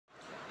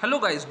Hello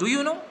guys, do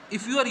you know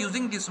if you are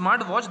using the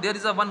smartwatch, there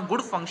is a one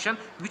good function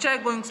which I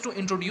am going to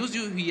introduce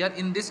you here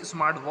in this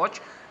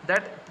smartwatch,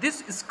 that this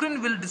screen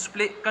will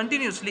display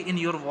continuously in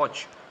your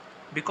watch.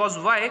 Because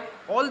why?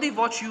 All the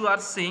watch you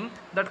are seeing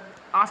that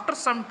after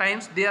some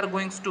times they are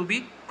going to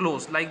be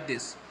closed like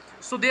this.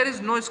 So there is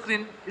no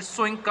screen, it's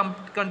showing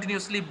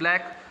continuously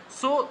black.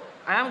 So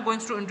I am going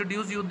to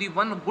introduce you the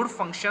one good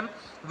function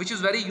which is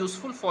very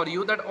useful for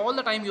you, that all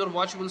the time your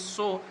watch will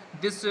show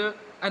this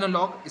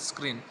analog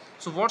screen.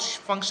 So what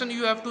function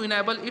you have to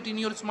enable it in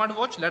your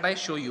smartwatch, let I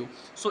show you.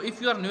 So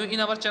if you are new in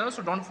our channel,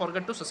 so don't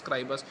forget to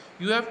subscribe us.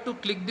 You have to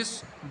click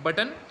this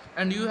button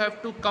and you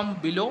have to come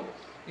below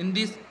in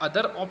this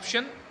other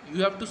option.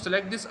 You have to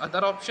select this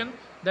other option,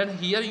 then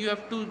here you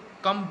have to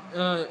come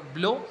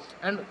below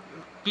and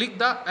click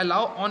the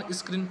allow on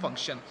screen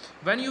function.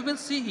 When you will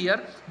see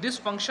here, this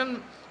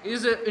function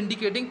is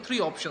indicating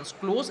three options: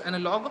 close,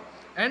 analog,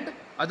 and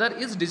other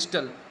is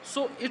digital.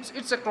 So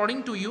it's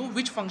according to you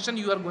which function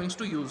you are going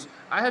to use.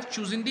 I have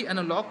chosen the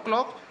analog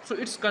clock, so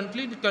it's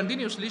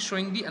continuously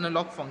showing the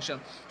analog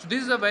function. So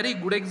this is a very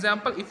good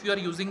example if you are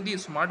using the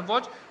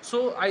smartwatch.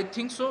 So I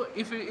think so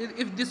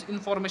if this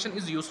information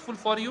is useful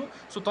for you,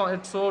 so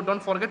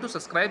don't forget to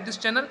subscribe this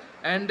channel,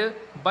 and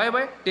bye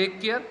bye,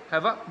 take care,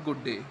 have a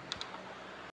good day.